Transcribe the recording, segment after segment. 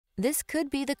This could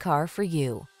be the car for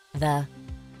you. The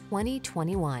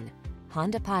 2021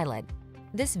 Honda Pilot.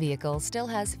 This vehicle still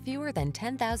has fewer than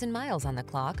 10,000 miles on the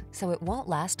clock, so it won't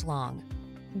last long.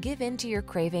 Give in to your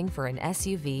craving for an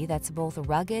SUV that's both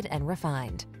rugged and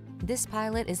refined. This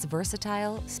Pilot is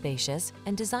versatile, spacious,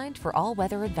 and designed for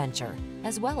all-weather adventure,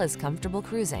 as well as comfortable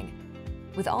cruising.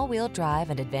 With all-wheel drive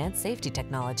and advanced safety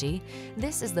technology,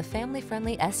 this is the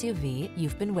family-friendly SUV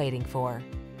you've been waiting for.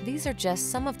 These are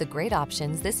just some of the great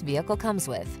options this vehicle comes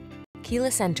with: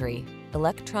 keyless entry,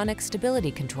 electronic stability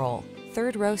control,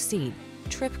 third-row seat,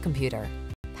 trip computer,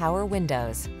 power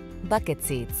windows, bucket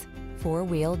seats,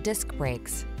 four-wheel disc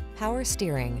brakes, power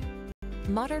steering.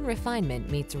 Modern refinement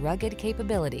meets rugged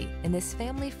capability in this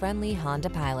family-friendly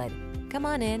Honda Pilot. Come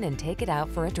on in and take it out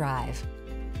for a drive.